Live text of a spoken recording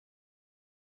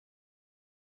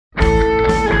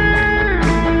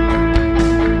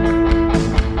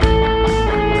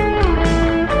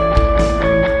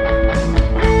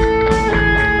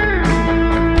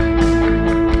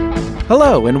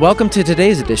Hello, and welcome to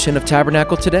today's edition of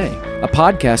Tabernacle Today, a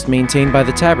podcast maintained by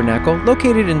the Tabernacle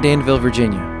located in Danville,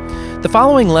 Virginia. The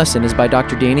following lesson is by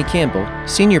Dr. Danny Campbell,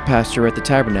 Senior Pastor at the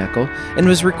Tabernacle, and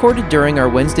was recorded during our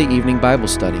Wednesday evening Bible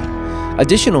study.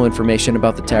 Additional information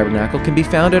about the Tabernacle can be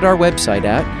found at our website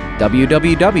at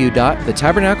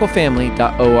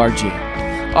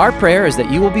www.thetabernaclefamily.org. Our prayer is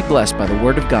that you will be blessed by the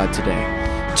Word of God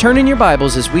today. Turn in your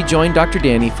Bibles as we join Dr.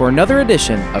 Danny for another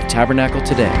edition of Tabernacle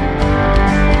Today.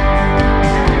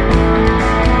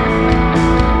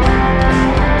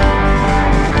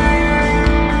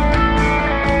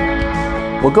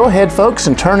 Well, go ahead, folks,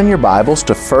 and turn in your Bibles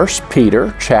to 1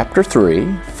 Peter chapter 3.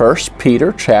 1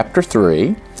 Peter chapter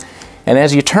 3. And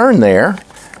as you turn there,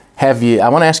 I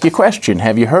want to ask you a question.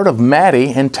 Have you heard of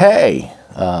Maddie and Tay,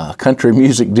 a country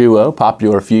music duo,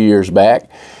 popular a few years back?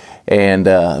 And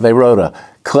they wrote a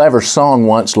clever song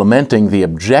once lamenting the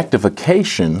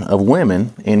objectification of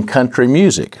women in country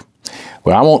music.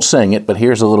 Well, I won't sing it, but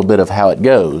here's a little bit of how it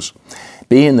goes.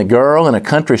 Being the girl in a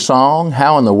country song,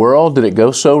 how in the world did it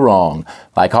go so wrong?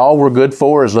 Like all we're good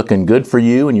for is looking good for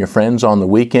you and your friends on the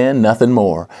weekend, nothing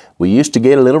more. We used to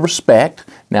get a little respect,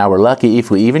 now we're lucky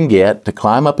if we even get to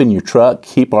climb up in your truck,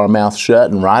 keep our mouth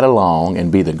shut and ride along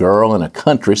and be the girl in a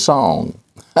country song.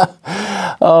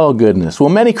 Oh goodness. Well,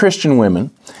 many Christian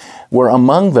women were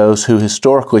among those who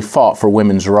historically fought for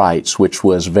women's rights, which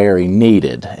was very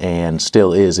needed and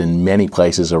still is in many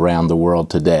places around the world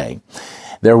today.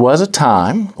 There was a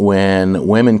time when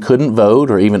women couldn't vote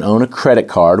or even own a credit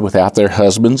card without their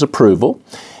husband's approval,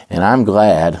 and I'm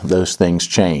glad those things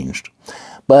changed.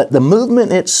 But the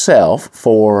movement itself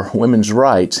for women's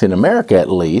rights, in America at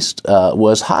least,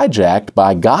 was hijacked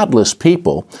by godless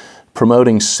people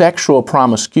promoting sexual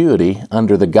promiscuity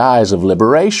under the guise of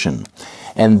liberation.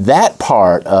 And that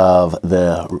part of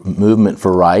the movement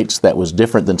for rights that was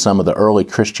different than some of the early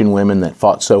Christian women that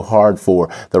fought so hard for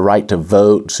the right to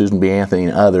vote, Susan B. Anthony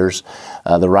and others,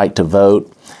 the right to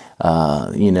vote,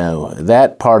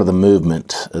 that part of the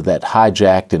movement that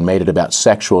hijacked and made it about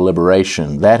sexual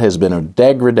liberation, that has been a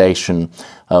degradation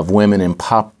of women in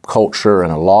pop culture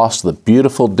and a loss of the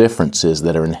beautiful differences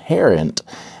that are inherent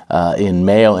in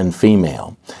male and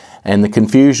female. And the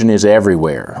confusion is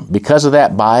everywhere. Because of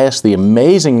that bias, the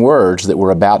amazing words that we're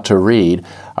about to read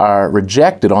are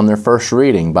rejected on their first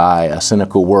reading by a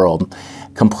cynical world,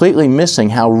 completely missing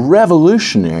how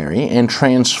revolutionary and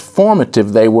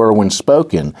transformative they were when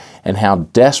spoken and how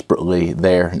desperately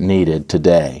they're needed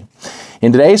today.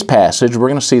 In today's passage, we're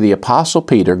going to see the Apostle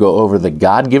Peter go over the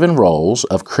God-given roles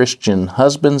of Christian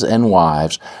husbands and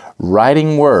wives,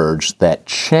 writing words that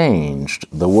changed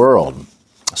the world.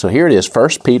 So here it is, 1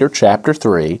 Peter chapter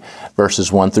 3,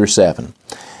 verses 1 through 7.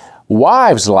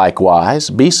 Wives, likewise,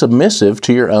 be submissive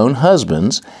to your own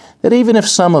husbands, that even if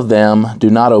some of them do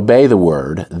not obey the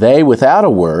word, they without a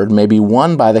word may be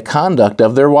won by the conduct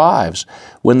of their wives,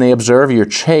 when they observe your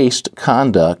chaste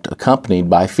conduct accompanied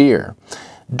by fear.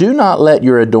 Do not let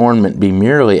your adornment be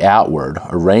merely outward,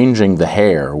 arranging the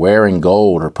hair, wearing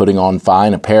gold, or putting on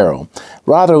fine apparel.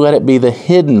 Rather, let it be the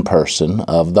hidden person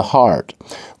of the heart,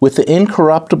 with the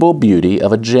incorruptible beauty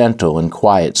of a gentle and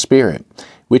quiet spirit,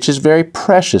 which is very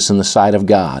precious in the sight of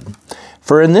God.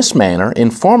 For in this manner,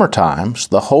 in former times,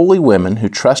 the holy women who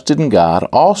trusted in God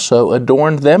also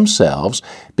adorned themselves,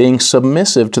 being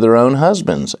submissive to their own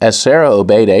husbands, as Sarah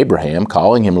obeyed Abraham,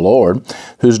 calling him Lord,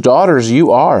 whose daughters you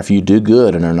are if you do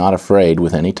good and are not afraid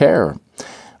with any terror.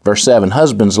 Verse 7,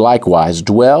 Husbands likewise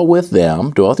dwell with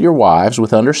your wives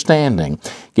with understanding,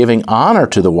 giving honor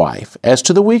to the wife as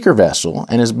to the weaker vessel,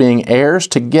 and as being heirs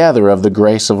together of the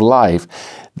grace of life,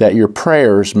 that your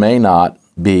prayers may not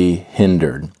be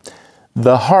hindered.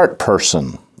 The heart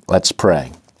person. Let's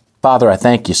pray. Father, I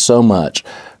thank you so much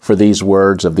for these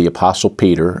words of the Apostle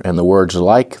Peter and the words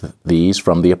like these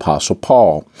from the Apostle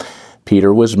Paul.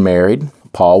 Peter was married,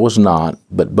 Paul was not,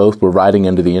 but both were writing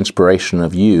under the inspiration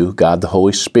of you, God the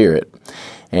Holy Spirit,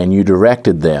 and you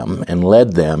directed them and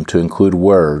led them to include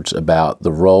words about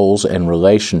the roles and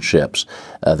relationships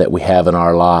that we have in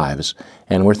our lives.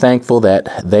 And we're thankful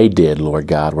that they did, Lord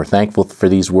God. We're thankful for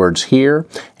these words here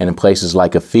and in places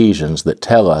like Ephesians that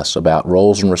tell us about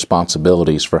roles and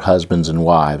responsibilities for husbands and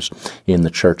wives in the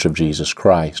Church of Jesus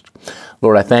Christ.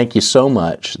 Lord, I thank you so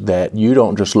much that you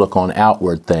don't just look on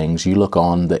outward things, you look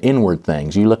on the inward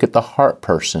things. You look at the heart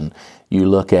person, you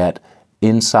look at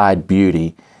inside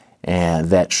beauty, and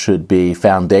that should be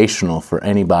foundational for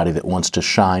anybody that wants to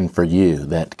shine for you,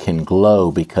 that can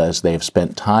glow because they have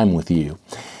spent time with you.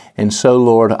 And so,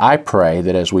 Lord, I pray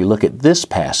that as we look at this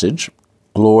passage,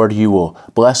 Lord, you will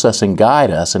bless us and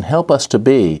guide us and help us to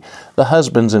be the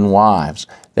husbands and wives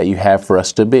that you have for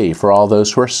us to be. For all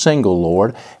those who are single,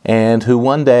 Lord, and who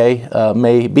one day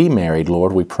may be married,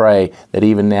 Lord, we pray that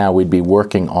even now we'd be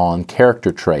working on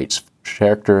character traits,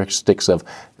 characteristics of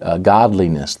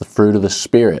godliness, the fruit of the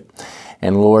Spirit.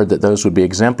 And Lord, that those would be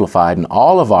exemplified in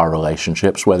all of our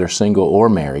relationships, whether single or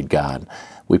married, God.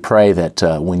 We pray that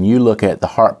when you look at the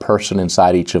heart person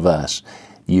inside each of us,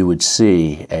 you would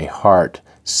see a heart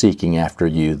seeking after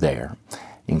you there.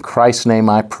 In Christ's name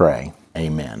I pray,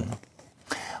 amen.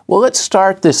 Well, let's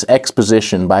start this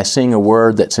exposition by seeing a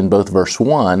word that's in both verse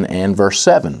 1 and verse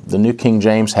 7. The New King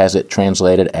James has it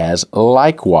translated as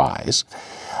likewise.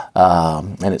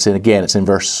 And it's in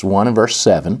verse 1 and verse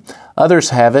 7. Other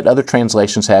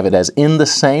translations have it as in the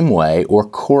same way or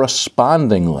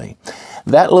correspondingly.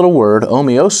 That little word,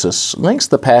 homeosis, links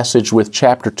the passage with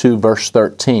chapter 2, verse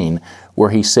 13,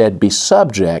 where he said, be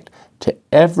subject to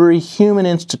every human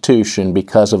institution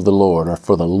because of the Lord, or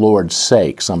for the Lord's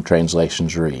sake, some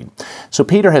translations read. So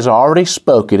Peter has already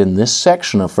spoken in this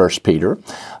section of 1 Peter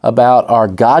about our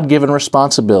God-given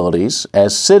responsibilities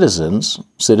as citizens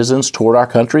toward our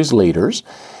country's leaders,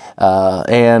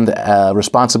 and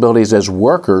responsibilities as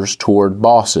workers toward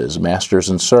bosses, masters,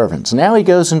 and servants. Now he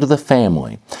goes into the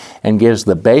family and gives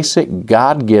the basic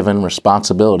God-given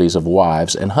responsibilities of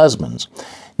wives and husbands.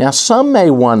 Now, some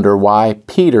may wonder why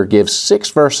Peter gives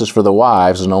 6 verses for the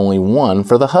wives and only 1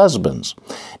 for the husbands.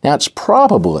 Now, it's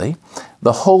probably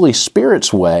the Holy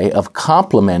Spirit's way of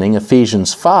complementing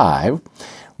Ephesians 5,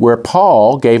 where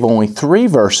Paul gave only 3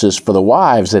 verses for the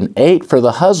wives and 8 for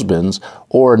the husbands,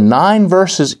 or 9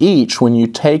 verses each when you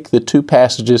take the 2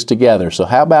 passages together. So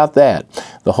how about that?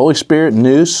 The Holy Spirit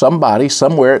knew somebody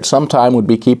somewhere at some time would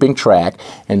be keeping track,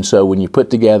 and so when you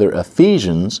put together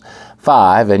Ephesians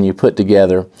 5 and you put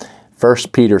together 1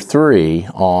 Peter 3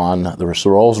 on the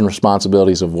roles and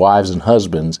responsibilities of wives and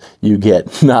husbands, you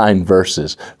get 9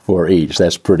 verses for each.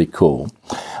 That's pretty cool.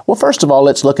 Well, first of all,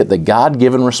 let's look at the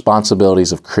God-given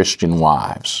responsibilities of Christian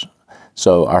wives.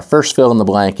 So our first fill in the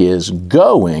blank is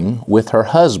going with her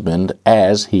husband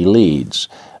as he leads.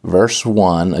 Verse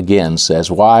 1 again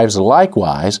says, wives,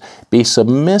 likewise, be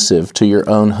submissive to your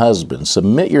own husbands.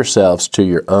 Submit yourselves to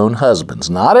your own husbands.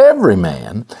 Not every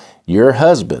man, your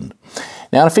husband.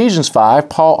 Now in Ephesians 5,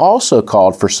 Paul also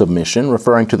called for submission,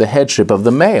 referring to the headship of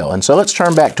the male. And so let's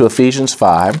turn back to Ephesians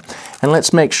 5, and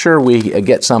let's make sure we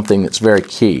get something that's very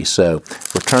key. So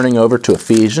we're turning over to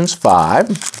Ephesians 5,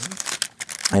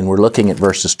 and we're looking at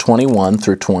verses 21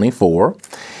 through 24.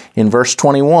 In verse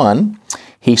 21,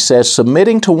 he says,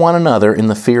 submitting to one another in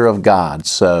the fear of God.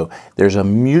 So there's a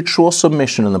mutual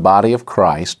submission in the body of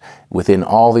Christ within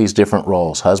all these different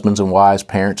roles, husbands and wives,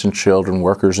 parents and children,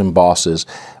 workers and bosses.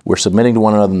 We're submitting to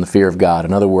one another in the fear of God.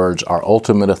 In other words, our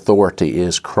ultimate authority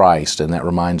is Christ, and that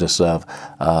reminds us of,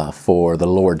 for the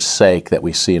Lord's sake, that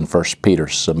we see in 1 Peter,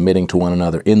 submitting to one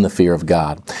another in the fear of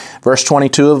God. Verse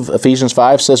 22 of Ephesians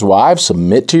 5 says, wives,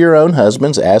 submit to your own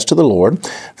husbands as to the Lord,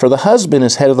 for the husband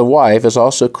is head of the wife, as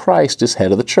also Christ is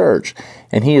head of the church,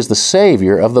 and he is the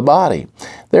Savior of the body.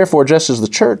 Therefore, just as the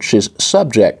church is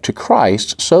subject to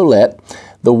Christ, so let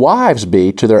the wives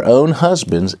be to their own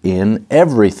husbands in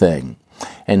everything.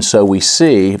 And so we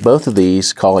see both of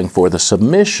these calling for the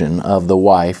submission of the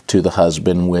wife to the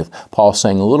husband, with Paul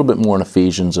saying a little bit more in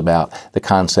Ephesians about the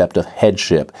concept of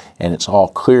headship, and it's all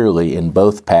clearly in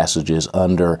both passages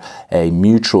under a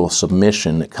mutual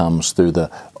submission that comes through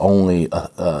the only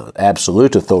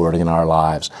absolute authority in our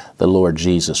lives, the Lord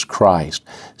Jesus Christ.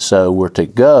 So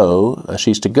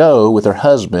she's to go with her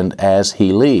husband as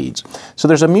he leads. So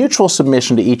there's a mutual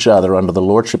submission to each other under the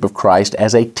lordship of Christ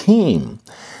as a team.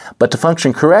 But to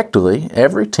function correctly,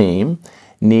 every team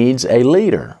needs a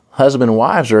leader. Husband and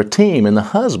wives are a team, and the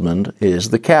husband is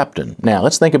the captain. Now,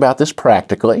 let's think about this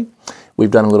practically.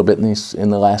 We've done a little bit in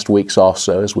the last weeks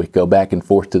also, as we go back and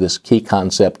forth to this key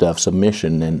concept of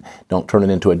submission, and don't turn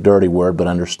it into a dirty word, but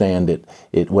understand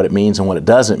what it means and what it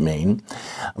doesn't mean.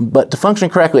 But to function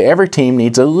correctly, every team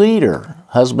needs a leader.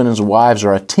 Husband and wives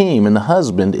are a team, and the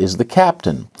husband is the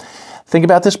captain. Think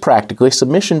about this practically.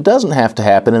 Submission doesn't have to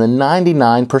happen in the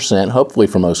 99%, hopefully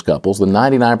for most couples, the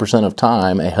 99% of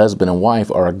time a husband and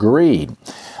wife are agreed.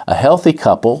 A healthy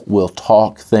couple will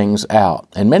talk things out,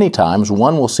 and many times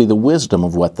one will see the wisdom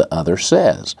of what the other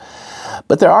says.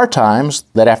 But there are times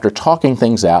that after talking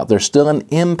things out, there's still an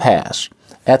impasse.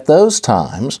 At those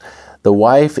times, the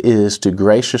wife is to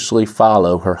graciously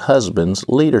follow her husband's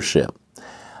leadership.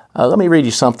 Let me read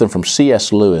you something from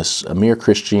C.S. Lewis, Mere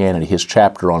Christianity, his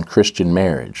chapter on Christian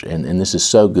marriage, and this is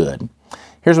so good.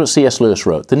 Here's what C.S. Lewis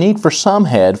wrote. The need for some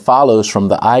head follows from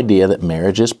the idea that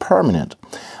marriage is permanent.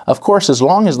 Of course, as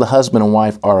long as the husband and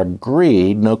wife are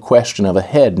agreed, no question of a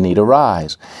head need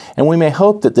arise, and we may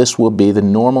hope that this will be the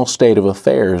normal state of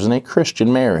affairs in a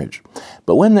Christian marriage.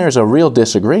 But when there's a real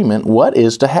disagreement, what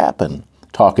is to happen?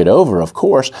 Talk it over, of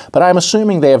course, but I'm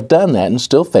assuming they have done that and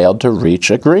still failed to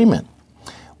reach agreement.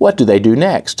 What do they do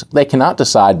next? They cannot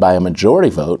decide by a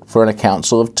majority vote, for in a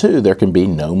council of two there can be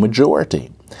no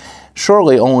majority.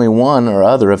 Surely only one or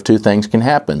other of two things can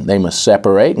happen. They must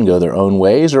separate and go their own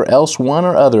ways, or else one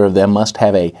or other of them must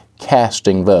have a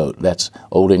casting vote. That's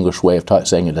Old English way of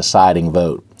saying a deciding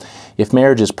vote. If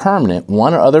marriage is permanent,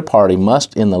 one or other party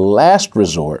must, in the last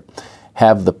resort,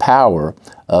 have the power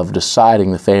of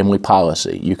deciding the family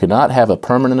policy. You cannot have a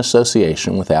permanent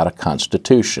association without a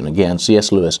constitution. Again,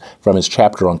 C.S. Lewis from his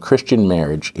chapter on Christian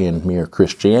marriage in Mere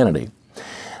Christianity.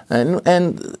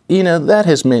 And you know, that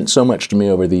has meant so much to me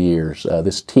over the years,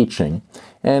 this teaching.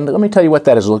 And let me tell you what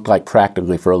that has looked like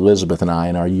practically for Elizabeth and I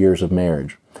in our years of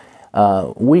marriage.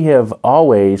 We have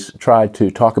always tried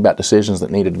to talk about decisions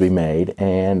that needed to be made,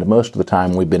 and most of the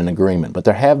time we've been in agreement. But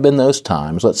there have been those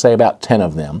times, let's say about 10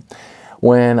 of them,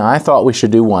 when I thought we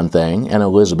should do one thing and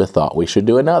Elizabeth thought we should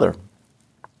do another.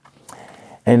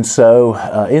 And so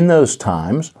in those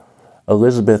times,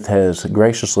 Elizabeth has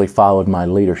graciously followed my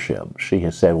leadership. She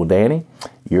has said, well, Danny,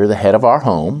 you're the head of our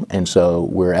home, and so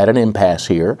we're at an impasse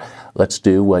here. Let's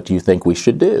do what you think we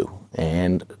should do.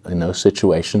 And in those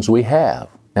situations, we have.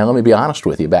 Now, let me be honest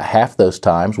with you. About half those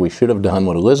times, we should have done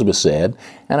what Elizabeth said,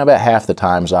 and about half the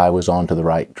times, I was on to the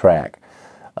right track.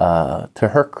 To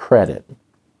her credit,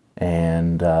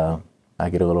 and I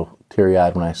get a little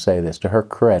teary-eyed when I say this, to her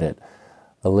credit,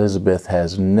 Elizabeth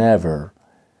has never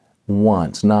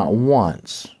once, not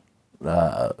once,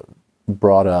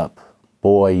 brought up,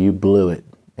 boy, you blew it,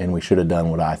 and we should have done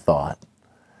what I thought.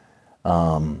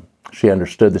 She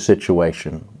understood the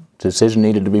situation. The decision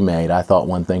needed to be made. I thought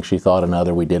one thing, she thought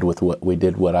another. We did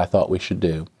what I thought we should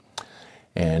do.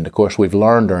 And of course, we've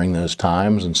learned during those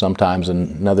times, and sometimes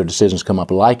another decisions come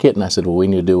up like it, and I said, well, we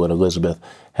need to do what Elizabeth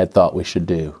had thought we should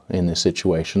do in this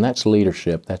situation. That's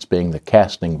leadership. That's being the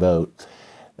casting vote.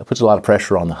 It puts a lot of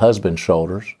pressure on the husband's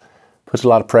shoulders. Puts a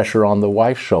lot of pressure on the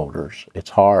wife's shoulders.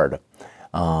 It's hard.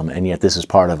 And yet this is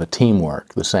part of a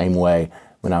teamwork. The same way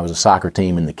when I was a soccer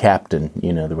team and the captain,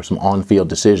 you know, there were some on-field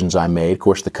decisions I made. Of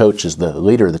course, the coach is the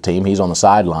leader of the team. He's on the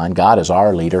sideline. God is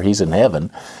our leader. He's in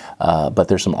heaven. But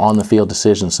there's some on-the-field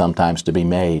decisions sometimes to be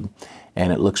made.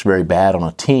 And it looks very bad on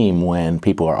a team when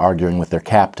people are arguing with their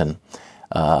captain.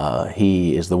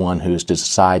 He is the one who's to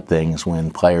decide things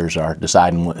when players are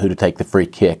deciding who to take the free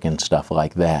kick and stuff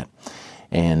like that.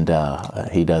 And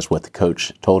he does what the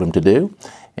coach told him to do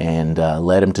and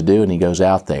led him to do, and he goes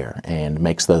out there and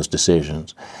makes those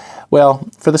decisions. Well,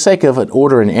 for the sake of an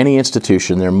order in any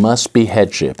institution, there must be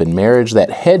headship. In marriage,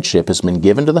 that headship has been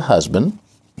given to the husband.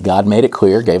 God made it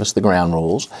clear, gave us the ground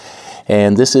rules.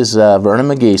 And this is Vernon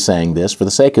McGee saying this, for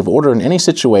the sake of order in any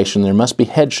situation, there must be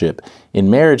headship. In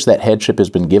marriage, that headship has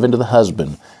been given to the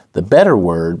husband. The better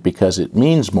word, because it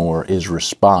means more, is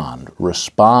respond.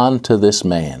 Respond to this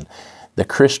man. The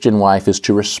Christian wife is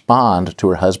to respond to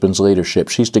her husband's leadership.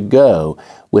 She's to go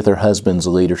with her husband's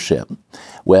leadership.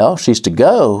 Well, she's to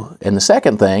go, and the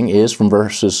second thing is from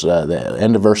the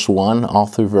end of verse 1 all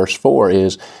through verse 4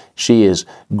 is she is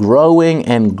growing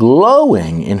and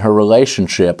glowing in her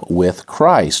relationship with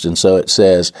Christ. And so it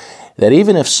says that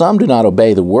even if some do not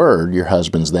obey the word, your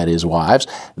husbands, that is, wives,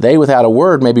 they without a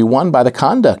word may be won by the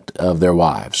conduct of their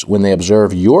wives, when they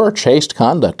observe your chaste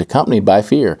conduct accompanied by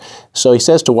fear. So he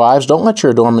says to wives, don't let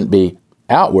your adornment be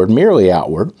outward, merely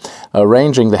outward,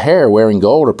 arranging the hair, wearing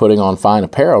gold, or putting on fine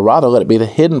apparel. Rather, let it be the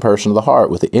hidden person of the heart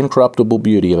with the incorruptible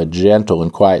beauty of a gentle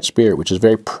and quiet spirit, which is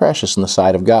very precious in the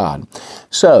sight of God.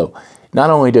 So, not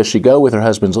only does she go with her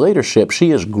husband's leadership,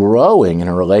 she is growing in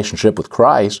her relationship with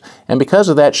Christ, and because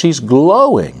of that, she's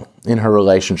glowing in her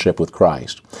relationship with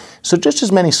Christ. So just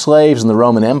as many slaves in the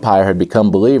Roman Empire had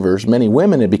become believers, many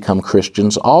women had become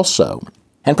Christians also.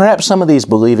 And perhaps some of these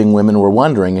believing women were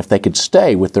wondering if they could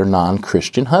stay with their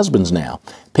non-Christian husbands now.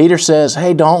 Peter says,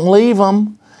 hey, don't leave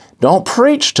them. Don't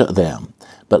preach to them,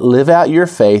 but live out your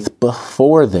faith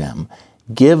before them.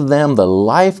 Give them the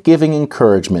life-giving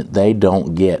encouragement they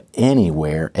don't get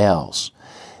anywhere else.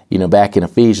 You know, back in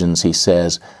Ephesians, he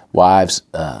says, wives,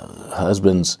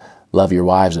 husbands, love your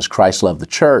wives as Christ loved the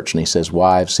church. And he says,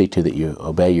 wives, see to that you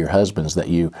obey your husbands, that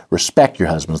you respect your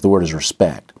husbands. The word is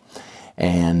respect.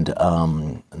 And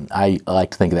I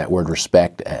like to think of that word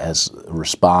respect as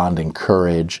respond,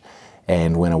 encourage.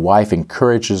 And when a wife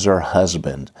encourages her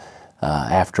husband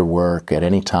after work, at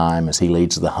any time as he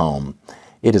leads the home,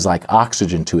 it is like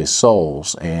oxygen to his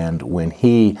souls. And when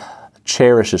he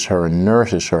cherishes her and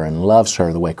nourishes her and loves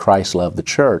her the way Christ loved the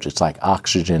church. It's like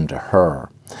oxygen to her.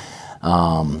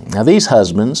 Now these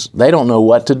husbands, they don't know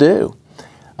what to do.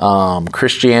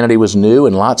 Christianity was new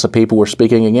and lots of people were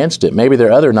speaking against it. Maybe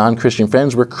their other non-Christian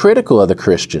friends were critical of the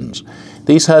Christians.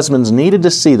 These husbands needed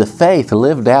to see the faith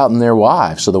lived out in their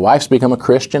wives. So the wife's become a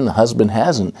Christian, the husband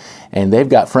hasn't. And they've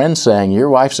got friends saying, your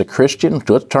wife's a Christian,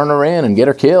 let's turn her in and get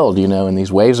her killed, in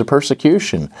these waves of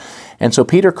persecution. And so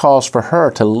Peter calls for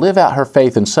her to live out her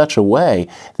faith in such a way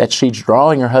that she's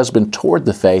drawing her husband toward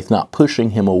the faith, not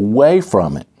pushing him away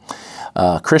from it.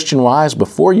 Christian wives,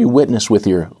 before you witness with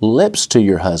your lips to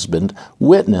your husband,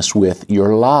 witness with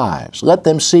your lives. Let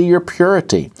them see your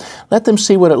purity. Let them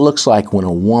see what it looks like when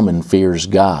a woman fears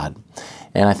God.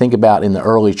 And I think about in the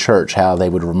early church how they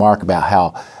would remark about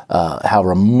how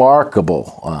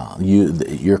remarkable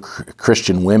your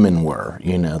Christian women were.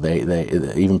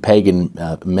 They even pagan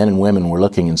men and women were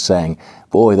looking and saying,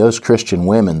 boy, those Christian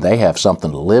women, they have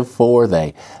something to live for.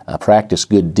 They practice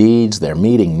good deeds. They're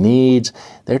meeting needs.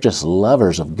 They're just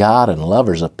lovers of God and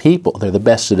lovers of people. They're the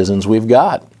best citizens we've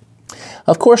got.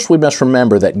 Of course, we must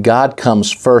remember that God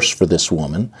comes first for this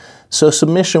woman, so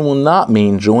submission will not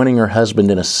mean joining her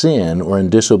husband in a sin or in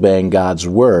disobeying God's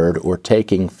word or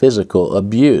taking physical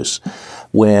abuse.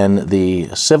 When the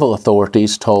civil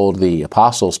authorities told the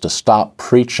apostles to stop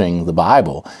preaching the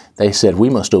Bible, they said, we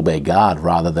must obey God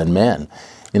rather than men.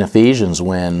 In Ephesians,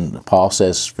 when Paul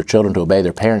says for children to obey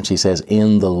their parents, he says,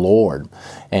 in the Lord.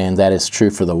 And that is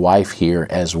true for the wife here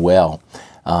as well.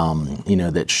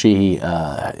 That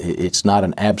it's not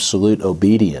an absolute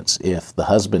obedience. If the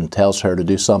husband tells her to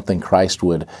do something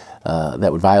that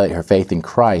would violate her faith in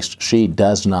Christ, she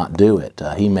does not do it.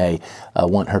 He may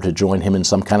want her to join him in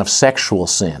some kind of sexual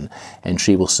sin, and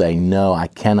she will say, no, I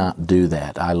cannot do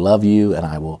that. I love you, and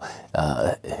I will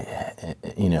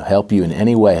help you in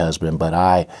any way, husband, but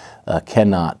I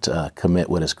cannot commit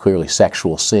what is clearly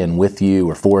sexual sin with you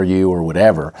or for you or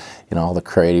whatever, all the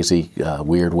crazy,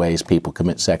 weird ways people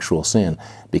commit sexual sin,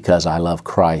 because I love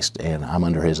Christ and I'm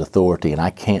under His authority, and I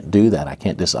can't do that. I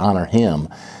can't dishonor Him.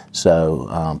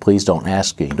 So please don't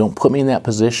ask me. Don't put me in that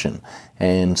position.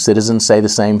 And citizens say the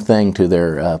same thing to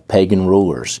their pagan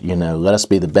rulers. Let us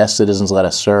be the best citizens, let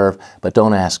us serve, but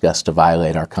don't ask us to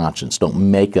violate our conscience.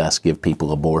 Don't make us give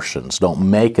people abortions. Don't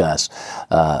make us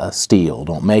steal.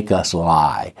 Don't make us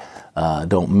lie.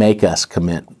 Don't make us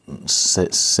commit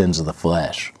sins of the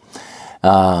flesh.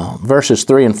 Verses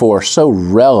 3 and 4 are so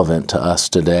relevant to us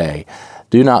today.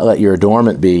 Do not let your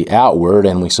adornment be outward,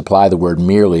 and we supply the word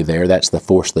merely there. That's the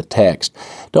force of the text.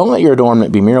 Don't let your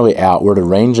adornment be merely outward,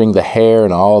 arranging the hair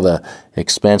and all the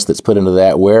expense that's put into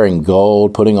that, wearing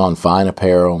gold, putting on fine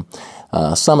apparel.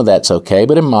 Some of that's okay,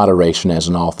 but in moderation as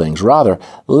in all things. Rather,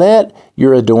 let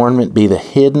your adornment be the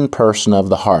hidden person of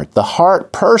the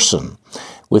heart person,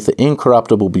 with the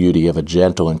incorruptible beauty of a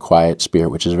gentle and quiet spirit,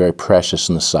 which is very precious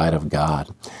in the sight of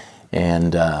God.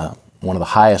 And one of the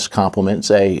highest compliments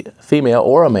a female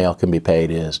or a male can be paid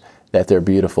is that they're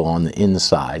beautiful on the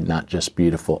inside, not just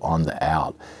beautiful on the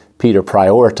out. Peter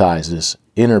prioritizes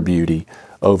inner beauty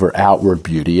over outward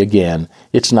beauty. Again,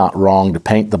 it's not wrong to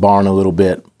paint the barn a little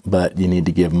bit, but you need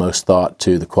to give most thought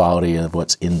to the quality of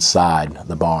what's inside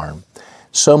the barn.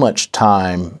 So much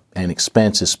time and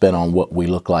expense is spent on what we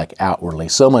look like outwardly.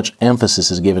 So much emphasis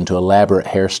is given to elaborate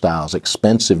hairstyles,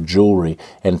 expensive jewelry,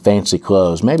 and fancy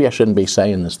clothes. Maybe I shouldn't be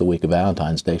saying this the week of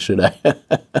Valentine's Day, should I?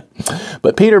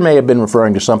 But Peter may have been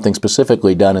referring to something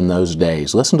specifically done in those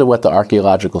days. Listen to what the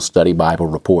Archaeological Study Bible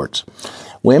reports.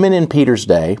 Women in Peter's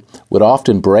day would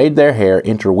often braid their hair,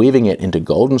 interweaving it into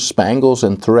golden spangles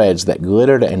and threads that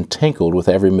glittered and tinkled with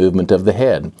every movement of the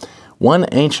head. One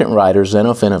ancient writer,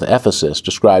 Xenophon of Ephesus,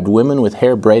 described women with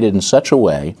hair braided in such a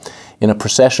way in a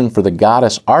procession for the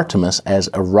goddess Artemis as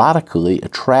erotically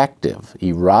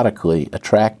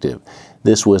attractive.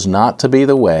 This was not to be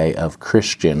the way of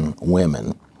Christian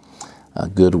women. A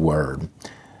good word.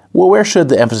 Well, where should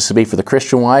the emphasis be for the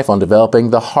Christian wife? On developing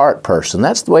the heart person.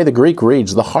 That's the way the Greek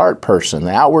reads, the heart person.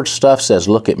 The outward stuff says,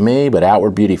 look at me, but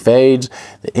outward beauty fades.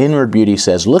 The inward beauty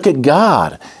says, look at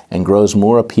God, and grows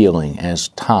more appealing as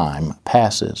time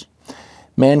passes.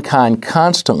 Mankind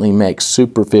constantly makes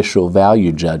superficial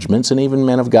value judgments, and even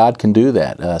men of God can do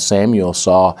that. Samuel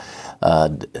saw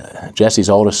Jesse's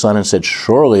oldest son and said,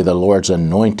 surely the Lord's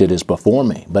anointed is before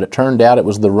me. But it turned out it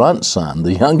was the runt son,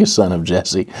 the youngest son of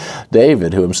Jesse,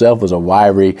 David, who himself was a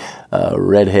wiry,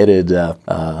 red-headed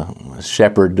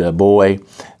shepherd boy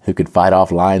who could fight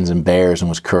off lions and bears and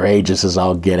was courageous as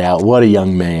all get out. What a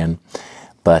young man.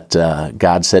 But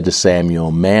God said to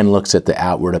Samuel, man looks at the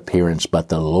outward appearance, but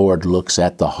the Lord looks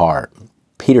at the heart.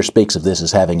 Peter speaks of this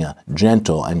as having a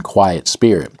gentle and quiet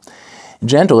spirit.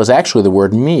 Gentle is actually the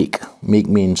word meek. Meek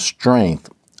means strength,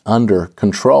 under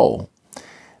control.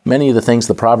 Many of the things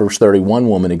the Proverbs 31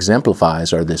 woman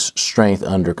exemplifies are this strength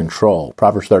under control.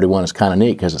 Proverbs 31 is kind of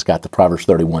neat because it's got the Proverbs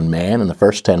 31 man in the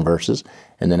first 10 verses,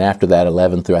 and then after that,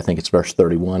 11 through I think it's verse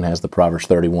 31, has the Proverbs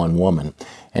 31 woman,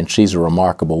 and she's a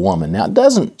remarkable woman. Now, it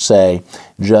doesn't say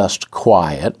just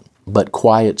quiet, but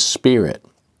quiet spirit.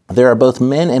 There are both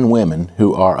men and women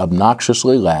who are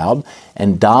obnoxiously loud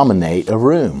and dominate a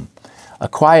room. A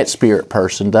quiet spirit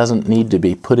person doesn't need to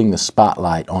be putting the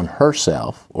spotlight on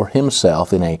herself or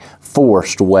himself in a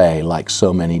forced way like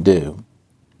so many do.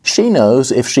 She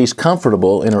knows if she's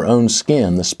comfortable in her own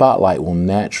skin, the spotlight will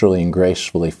naturally and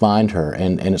gracefully find her,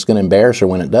 and it's going to embarrass her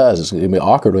when it does. It's going to be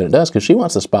awkward when it does because she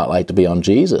wants the spotlight to be on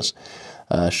Jesus.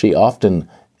 She often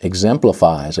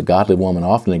exemplifies, a godly woman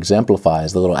often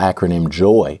exemplifies the little acronym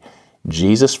JOY.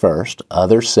 Jesus first,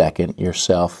 others second,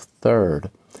 yourself third.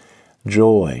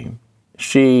 JOY.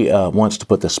 She wants to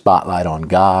put the spotlight on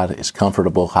God, is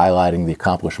comfortable highlighting the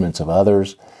accomplishments of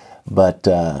others, but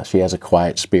she has a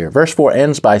quiet spirit. Verse 4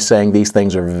 ends by saying these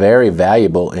things are very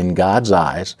valuable in God's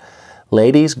eyes.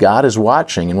 Ladies, God is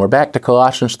watching, and we're back to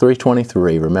Colossians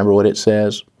 3:23. Remember what it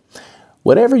says?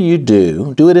 Whatever you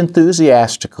do, do it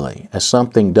enthusiastically, as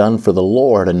something done for the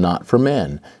Lord and not for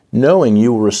men, knowing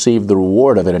you will receive the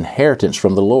reward of an inheritance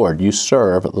from the Lord. You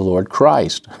serve the Lord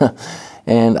Christ.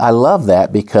 And I love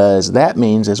that because that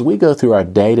means as we go through our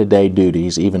day-to-day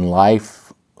duties, even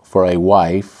life for a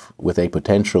wife with a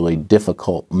potentially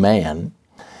difficult man,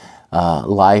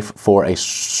 life for a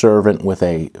servant with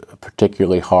a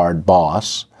particularly hard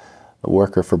boss, a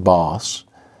worker for boss,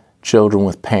 children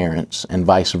with parents, and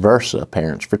vice versa,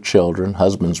 parents for children,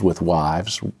 husbands with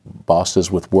wives, bosses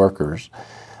with workers.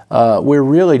 We're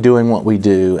really doing what we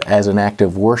do as an act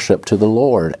of worship to the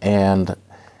Lord, and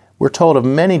we're told of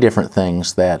many different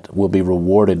things that will be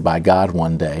rewarded by God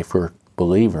one day for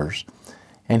believers.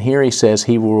 And here he says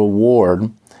he will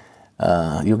reward,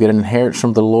 you'll get an inheritance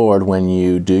from the Lord when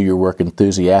you do your work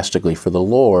enthusiastically for the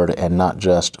Lord and not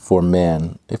just for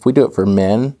men. If we do it for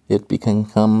men, it can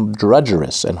become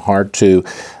drudgerous and hard to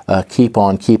keep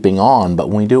on keeping on. But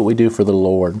when we do what we do for the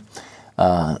Lord,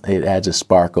 it adds a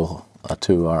sparkle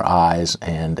to our eyes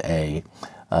and a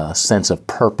sense of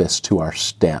purpose to our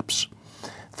steps.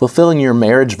 Fulfilling your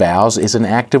marriage vows is an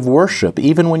act of worship,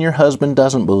 even when your husband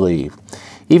doesn't believe,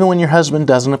 even when your husband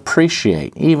doesn't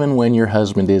appreciate, even when your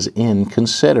husband is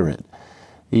inconsiderate.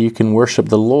 You can worship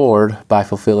the Lord by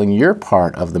fulfilling your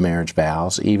part of the marriage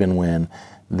vows, even when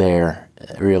they're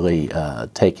really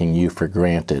taking you for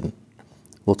granted.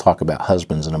 We'll talk about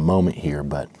husbands in a moment here,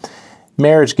 but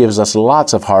marriage gives us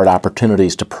lots of hard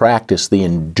opportunities to practice the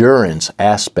endurance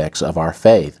aspects of our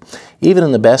faith. Even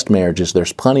in the best marriages,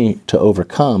 there's plenty to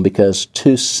overcome because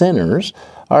two sinners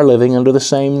are living under the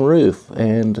same roof.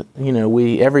 And,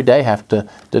 we every day have to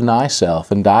deny self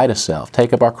and die to self,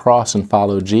 take up our cross and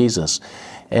follow Jesus.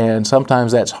 And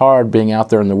sometimes that's hard being out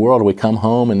there in the world. We come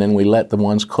home and then we let the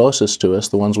ones closest to us,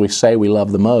 the ones we say we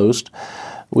love the most,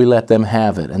 we let them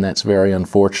have it, and that's very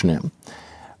unfortunate.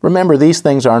 Remember, these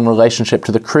things are in relationship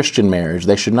to the Christian marriage.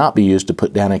 They should not be used to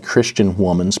put down a Christian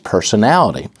woman's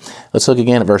personality. Let's look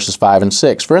again at verses 5 and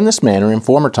 6. For in this manner, in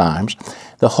former times,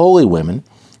 the holy women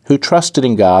who trusted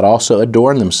in God also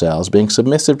adorned themselves, being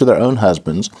submissive to their own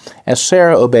husbands, as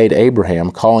Sarah obeyed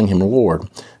Abraham, calling him Lord,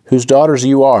 whose daughters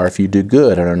you are if you do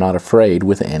good and are not afraid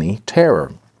with any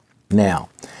terror. Now,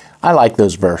 I like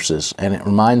those verses, and it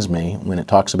reminds me, when it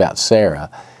talks about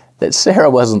Sarah, that Sarah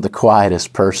wasn't the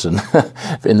quietest person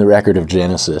in the record of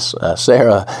Genesis.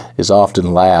 Sarah is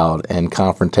often loud and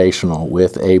confrontational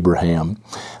with Abraham.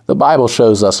 The Bible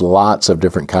shows us lots of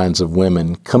different kinds of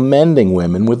women, commending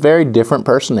women with very different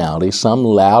personalities, some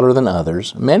louder than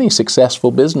others, many successful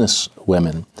business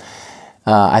women.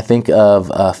 I think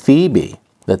of Phoebe,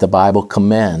 that the Bible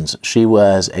commends. She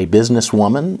was a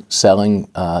businesswoman selling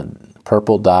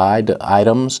purple dyed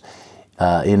items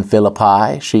in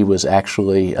Philippi. She was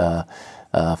actually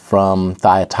from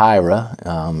Thyatira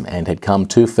and had come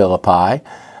to Philippi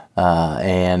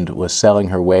and was selling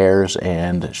her wares,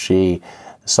 and she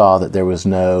saw that there was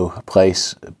no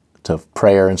place to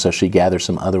prayer, and so she gathered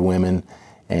some other women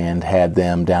and had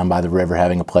them down by the river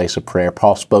having a place of prayer.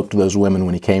 Paul spoke to those women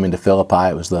when he came into Philippi.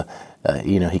 It was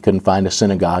he couldn't find a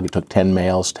synagogue. It took 10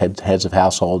 males, heads of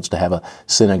households, to have a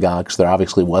synagogue, so there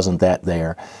obviously wasn't that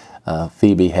there.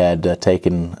 Phoebe had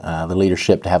taken the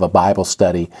leadership to have a Bible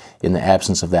study in the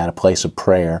absence of that, a place of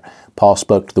prayer. Paul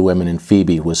spoke to the women, and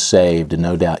Phoebe was saved and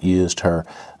no doubt used her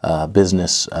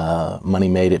business, money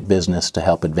made at business, to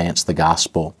help advance the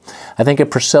gospel. I think of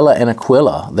Priscilla and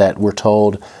Aquila, that we're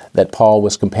told that Paul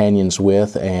was companions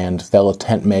with and fellow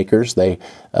tent makers.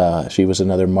 She was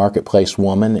another marketplace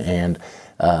woman, and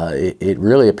it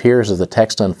really appears as the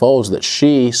text unfolds that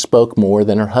she spoke more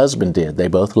than her husband did. They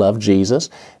both loved Jesus.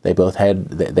 They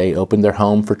opened their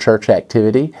home for church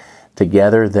activity.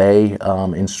 Together they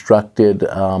instructed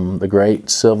the great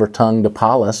silver-tongued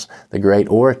Apollos, the great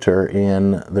orator,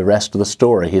 in the rest of the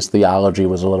story. His theology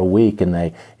was a little weak, and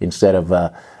they, instead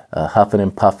of huffing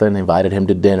and puffing, invited him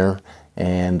to dinner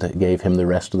and gave him the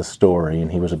rest of the story,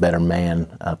 and he was a better man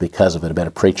because of it, a better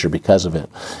preacher because of it.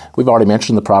 We've already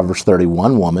mentioned the Proverbs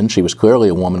 31 woman. She was clearly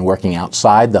a woman working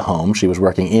outside the home. She was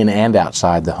working in and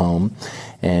outside the home,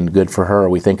 and good for her.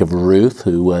 We think of Ruth,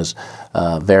 who was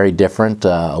very different,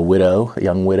 a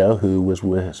young widow who was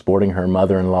supporting her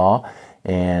mother-in-law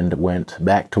and went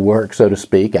back to work, so to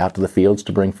speak, out to the fields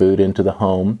to bring food into the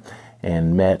home,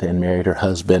 and met and married her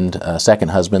husband, second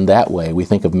husband, that way. We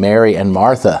think of Mary and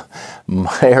Martha.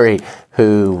 Mary,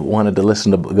 who wanted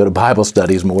to go to Bible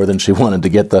studies more than she wanted to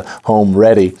get the home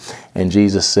ready. And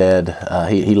Jesus said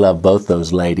he loved both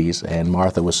those ladies, and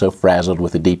Martha was so frazzled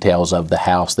with the details of the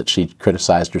house that she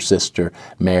criticized her sister,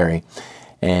 Mary.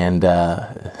 And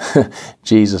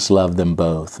Jesus loved them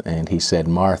both. And he said,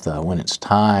 Martha, when it's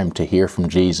time to hear from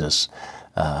Jesus,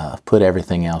 put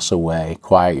everything else away,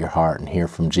 quiet your heart, and hear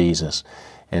from Jesus.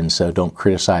 And so don't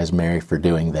criticize Mary for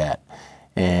doing that.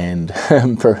 And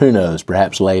for who knows,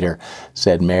 perhaps later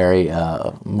said, Mary,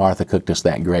 Martha cooked us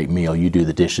that great meal. You do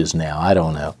the dishes now. I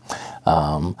don't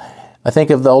know. I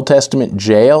think of the Old Testament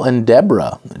Jael and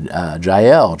Deborah.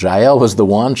 Jael was the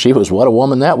one. What a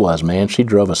woman that was, man. She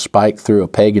drove a spike through a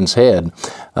pagan's head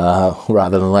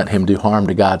rather than let him do harm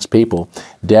to God's people.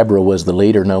 Deborah was the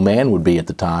leader no man would be at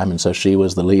the time, and so she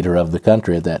was the leader of the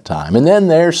country at that time. And then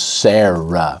there's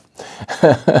Sarah.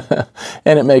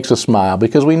 And it makes us smile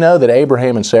because we know that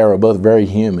Abraham and Sarah were both very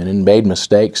human and made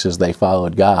mistakes as they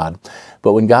followed God.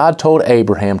 But when God told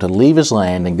Abraham to leave his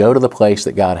land and go to the place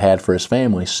that God had for his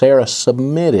family, Sarah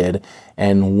submitted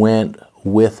and went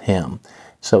with him.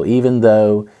 So even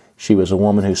though she was a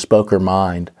woman who spoke her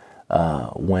mind,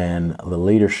 when the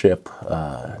leadership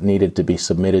needed to be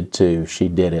submitted to, she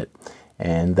did it.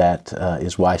 And that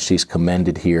is why she's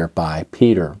commended here by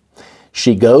Peter.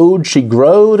 She goad, she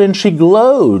growed, and she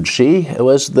glowed. She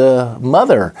was the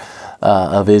mother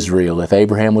of Israel. If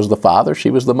Abraham was the father, she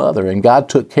was the mother, and God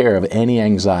took care of any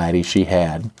anxiety she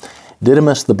had.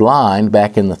 Didymus the blind,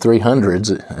 back in the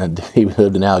 300s, he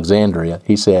lived in Alexandria,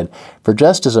 he said, "For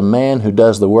just as a man who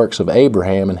does the works of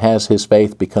Abraham and has his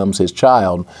faith becomes his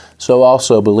child, so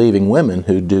also believing women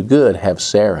who do good have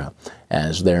Sarah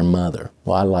as their mother."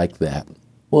 Well, I like that.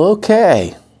 Well,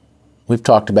 okay. We've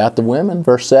talked about the women.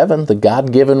 Verse 7, the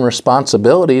God-given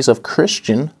responsibilities of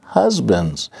Christian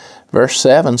husbands. Verse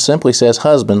 7 simply says,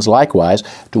 "Husbands, likewise,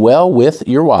 dwell with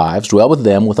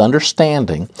them with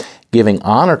understanding, giving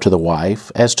honor to the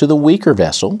wife as to the weaker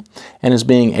vessel, and as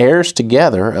being heirs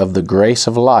together of the grace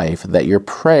of life, that your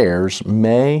prayers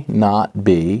may not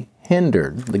be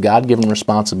hindered." The God-given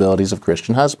responsibilities of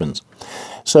Christian husbands.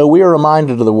 So we are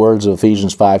reminded of the words of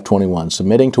Ephesians 5:21,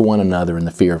 submitting to one another in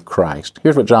the fear of Christ.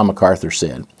 Here's what John MacArthur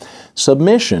said: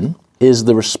 "Submission is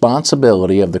the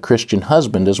responsibility of the Christian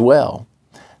husband as well."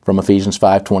 From Ephesians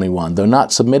 5:21, "Though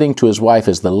not submitting to his wife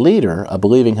as the leader, a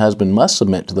believing husband must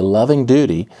submit to the loving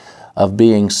duty of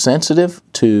being sensitive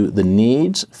to the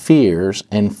needs, fears,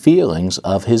 and feelings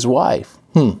of his wife."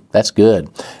 That's good.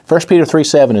 1 Peter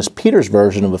 3:7 is Peter's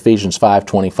version of Ephesians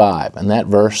 5:25, and that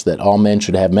verse that all men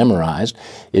should have memorized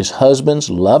is, "Husbands,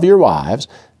 love your wives,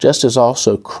 just as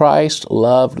also Christ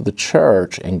loved the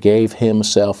church and gave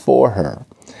himself for her."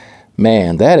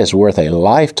 Man, that is worth a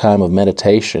lifetime of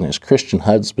meditation as Christian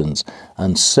husbands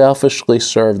unselfishly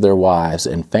serve their wives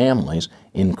and families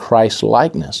in Christ's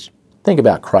likeness. Think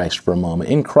about Christ for a moment.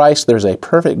 In Christ, there's a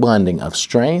perfect blending of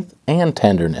strength and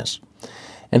tenderness.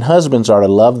 And husbands are to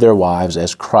love their wives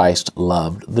as Christ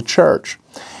loved the church.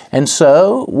 And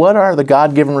so, what are the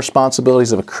God-given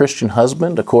responsibilities of a Christian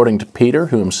husband, according to Peter,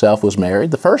 who himself was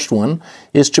married? The first one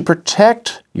is to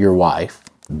protect your wife.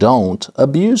 Don't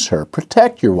abuse her.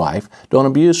 Protect your wife. Don't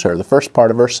abuse her. The first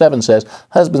part of verse 7 says,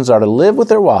 husbands are to live with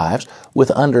their wives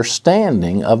with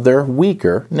understanding of their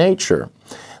weaker nature.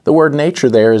 The word nature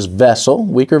there is vessel,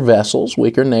 weaker vessels,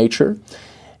 weaker nature.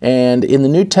 And in the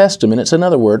New Testament, it's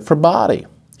another word for body.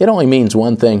 It only means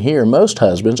one thing here. Most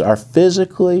husbands are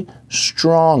physically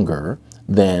stronger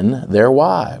than their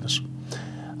wives.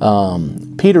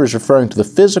 Peter is referring to the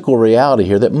physical reality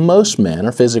here that most men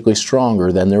are physically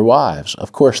stronger than their wives.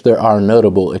 Of course, there are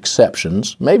notable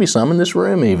exceptions, maybe some in this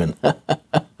room even,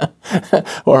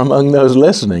 or among those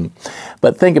listening.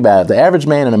 But think about it. The average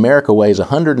man in America weighs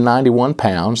 191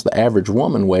 pounds. The average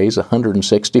woman weighs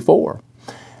 164.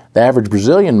 The average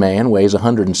Brazilian man weighs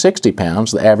 160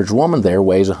 pounds. The average woman there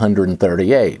weighs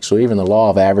 138. So even the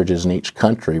law of averages in each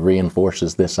country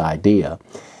reinforces this idea.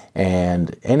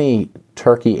 And any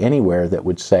turkey anywhere that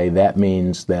would say that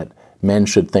means that men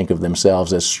should think of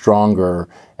themselves as stronger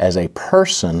as a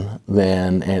person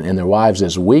than, and their wives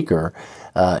as weaker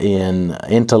in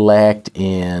intellect,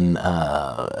 in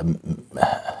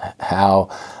how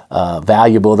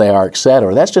valuable they are,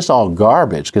 etc. That's just all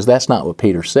garbage, because that's not what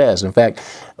Peter says. In fact,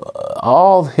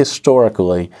 all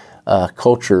historically,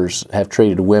 cultures have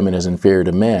treated women as inferior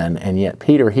to men, and yet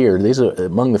Peter here, these are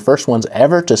among the first ones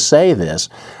ever to say this,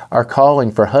 are calling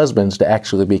for husbands to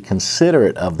actually be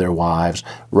considerate of their wives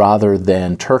rather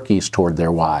than turkeys toward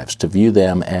their wives, to view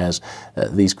them as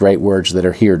these great words that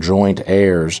are here, joint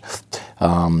heirs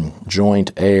of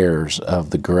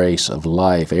the grace of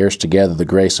life, heirs together the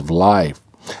grace of life,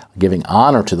 giving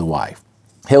honor to the wife.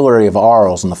 Hilary of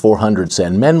Arles in the 400s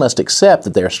said, men must accept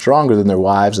that they are stronger than their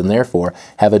wives and therefore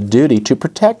have a duty to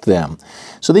protect them.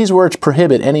 So these words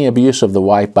prohibit any abuse of the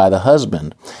wife by the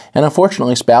husband. And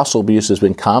unfortunately, spousal abuse has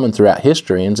been common throughout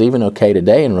history and is even okay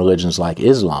today in religions like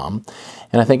Islam.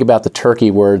 And I think about the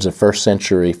turkey words of first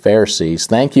century Pharisees,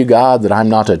 thank you, God, that I'm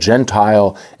not a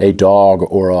Gentile, a dog,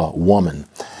 or a woman.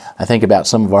 I think about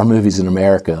some of our movies in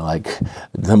America, like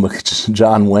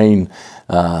John Wayne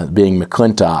being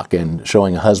McClintock and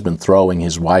showing a husband throwing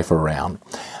his wife around.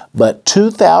 But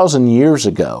 2,000 years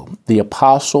ago, the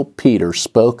Apostle Peter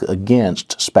spoke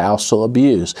against spousal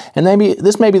abuse. And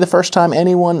this may be the first time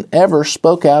anyone ever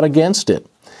spoke out against it.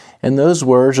 And those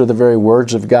words are the very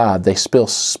words of God. They still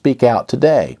speak out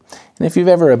today. And if you've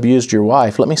ever abused your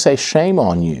wife, let me say shame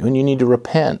on you, and you need to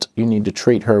repent. You need to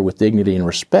treat her with dignity and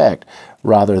respect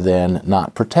rather than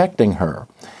not protecting her.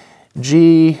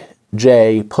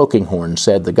 G.J. Polkinghorne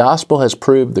said, the gospel has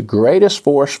proved the greatest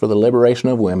force for the liberation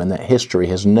of women that history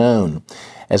has known,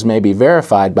 as may be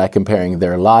verified by comparing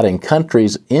their lot in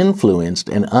countries influenced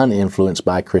and uninfluenced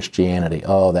by Christianity.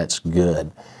 Oh, that's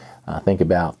good. Think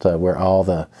about where all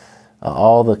the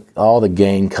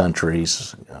gained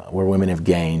countries where women have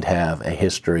gained have a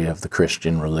history of the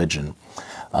Christian religion.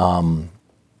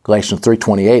 Galatians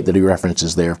 3:28 that he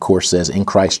references there, of course, says, in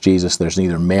Christ Jesus there's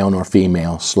neither male nor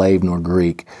female, slave nor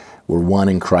Greek. We're one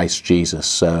in Christ Jesus.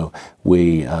 So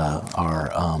we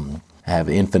have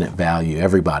infinite value,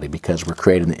 everybody, because we're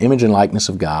created in the image and likeness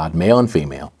of God, male and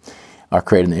female, are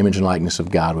created in the image and likeness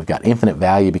of God. We've got infinite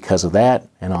value because of that,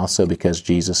 and also because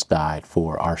Jesus died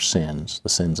for our sins, the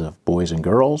sins of boys and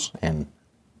girls and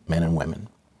men and women.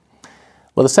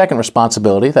 Well, the second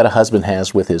responsibility that a husband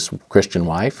has with his Christian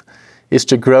wife is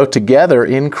to grow together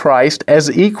in Christ as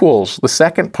equals. The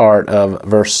second part of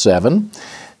verse 7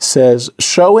 says,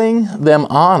 showing them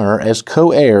honor as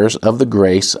co-heirs of the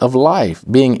grace of life,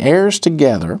 being heirs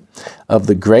together of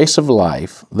the grace of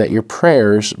life, that your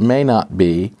prayers may not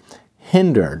be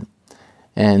hindered.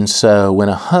 And so when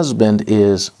a husband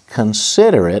is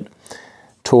considerate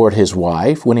toward his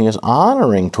wife, when he is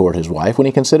honoring toward his wife, when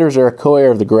he considers her a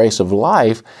co-heir of the grace of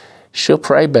life, she'll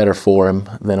pray better for him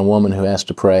than a woman who has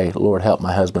to pray, Lord, help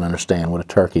my husband understand what a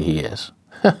turkey he is.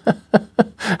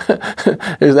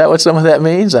 Is that what some of that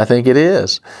means? I think it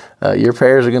is. Your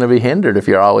prayers are going to be hindered if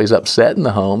you're always upset in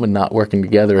the home and not working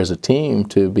together as a team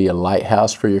to be a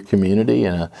lighthouse for your community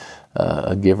and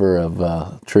a giver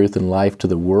of truth and life to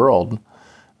the world.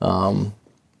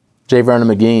 J. Vernon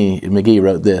McGee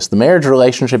wrote this, the marriage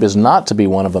relationship is not to be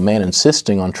one of a man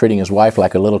insisting on treating his wife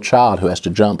like a little child who has to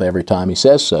jump every time he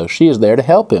says so. She is there to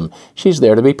help him. She's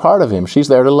there to be part of him. She's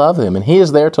there to love him, and he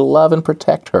is there to love and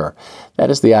protect her. That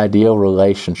is the ideal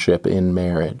relationship in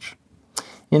marriage.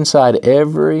 Inside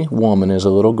every woman is a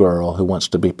little girl who wants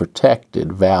to be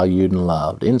protected, valued, and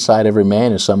loved. Inside every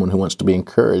man is someone who wants to be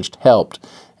encouraged, helped,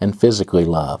 and physically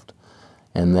loved.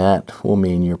 And that will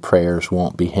mean your prayers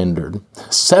won't be hindered.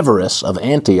 Severus of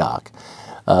Antioch,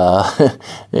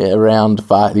 around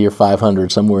year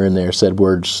 500, somewhere in there, said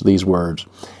these words.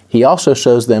 He also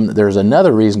shows them that there is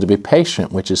another reason to be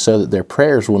patient, which is so that their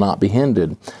prayers will not be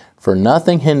hindered. For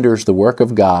nothing hinders the work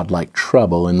of God like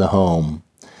trouble in the home.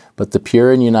 But the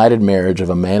pure and united marriage of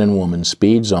a man and woman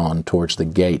speeds on towards the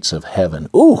gates of heaven.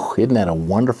 Ooh, isn't that a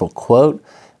wonderful quote?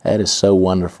 That is so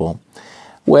wonderful.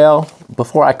 Well,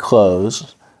 before I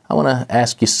close, I want to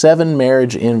ask you 7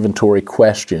 marriage inventory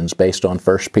questions based on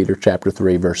 1 Peter chapter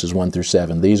 3, verses 1 through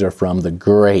 7. These are from the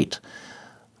great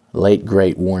late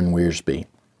great Warren Wiersbe.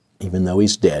 Even though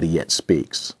he's dead, he yet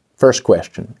speaks. First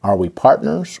question, are we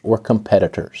partners or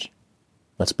competitors?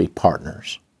 Let's be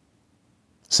partners.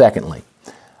 Secondly,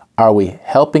 are we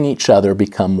helping each other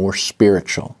become more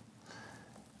spiritual?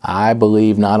 I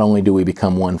believe not only do we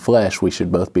become one flesh, we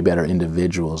should both be better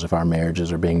individuals if our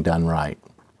marriages are being done right.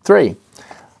 3,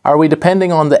 are we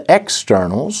depending on the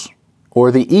externals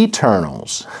or the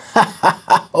eternals?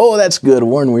 Oh, that's good.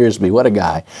 Warren Wiersbe, what a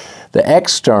guy. The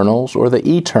externals or the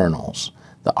eternals,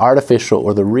 the artificial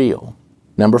or the real.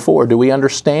 Number 4, do we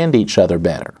understand each other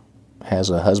better? Has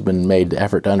a husband made the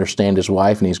effort to understand his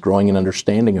wife and he's growing in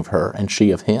understanding of her and she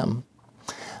of him?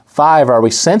 5, are we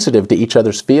sensitive to each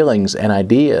other's feelings and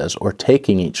ideas or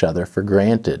taking each other for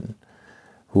granted?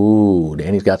 Ooh,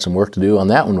 Danny's got some work to do on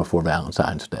that one before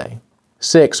Valentine's Day.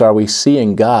 6, are we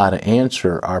seeing God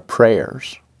answer our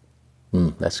prayers?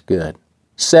 That's good.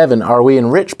 7, are we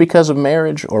enriched because of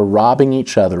marriage or robbing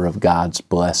each other of God's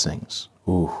blessings?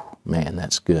 Ooh, man,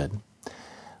 that's good.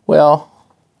 Well,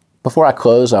 before I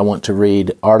close, I want to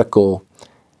read Article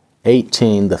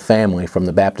 18, The Family, from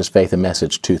the Baptist Faith and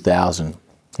Message 2000.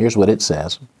 Here's what it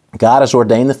says. God has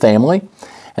ordained the family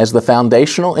as the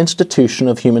foundational institution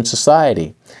of human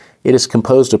society. It is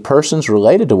composed of persons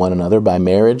related to one another by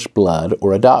marriage, blood,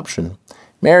 or adoption.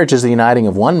 Marriage is the uniting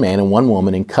of one man and one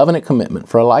woman in covenant commitment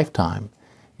for a lifetime.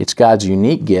 It's God's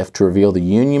unique gift to reveal the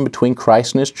union between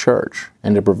Christ and His church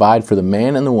and to provide for the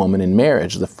man and the woman in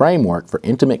marriage the framework for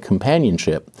intimate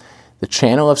companionship, the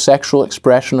channel of sexual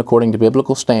expression according to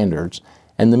biblical standards,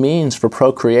 and the means for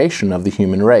procreation of the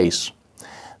human race.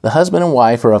 The husband and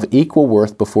wife are of equal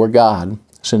worth before God,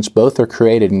 since both are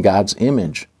created in God's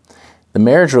image. The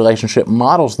marriage relationship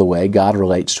models the way God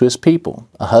relates to His people.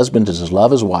 A husband is to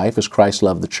love his wife as Christ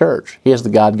loved the church. He has the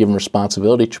God-given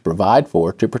responsibility to provide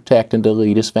for, to protect, and to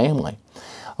lead his family.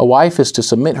 A wife is to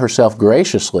submit herself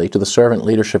graciously to the servant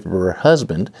leadership of her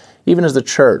husband, even as the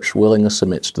church willingly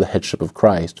submits to the headship of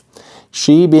Christ.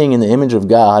 She, being in the image of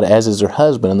God, as is her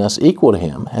husband, and thus equal to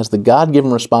him, has the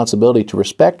God-given responsibility to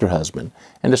respect her husband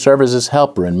and to serve as his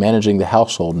helper in managing the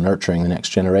household and nurturing the next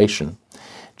generation.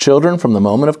 Children from the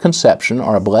moment of conception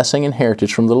are a blessing and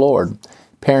heritage from the Lord.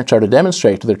 Parents are to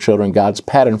demonstrate to their children God's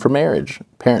pattern for marriage.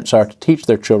 Parents are to teach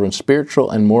their children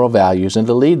spiritual and moral values and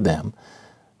to lead them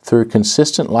through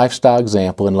consistent lifestyle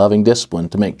example and loving discipline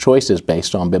to make choices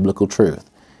based on biblical truth.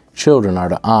 Children are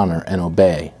to honor and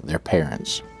obey their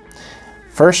parents.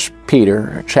 1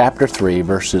 Peter chapter 3,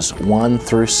 verses 1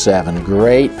 through 7.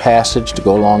 Great passage to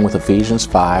go along with Ephesians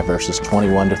 5, verses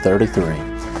 21 to 33.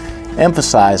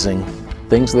 Emphasizing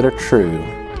things that are true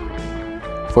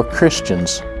for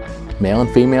Christians, male and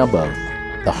female both,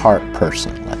 the heart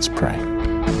person. Let's pray.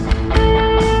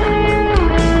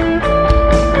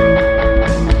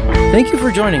 Thank you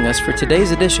for joining us for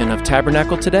today's edition of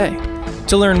Tabernacle Today.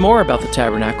 To learn more about the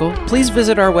Tabernacle, please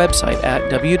visit our website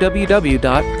at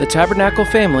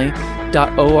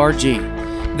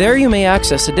www.thetabernaclefamily.org. There you may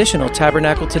access additional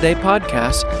Tabernacle Today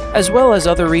podcasts as well as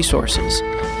other resources.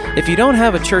 If you don't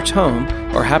have a church home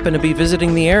or happen to be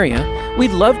visiting the area,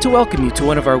 we'd love to welcome you to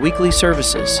one of our weekly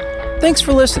services. Thanks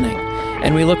for listening,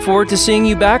 and we look forward to seeing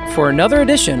you back for another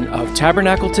edition of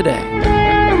Tabernacle Today.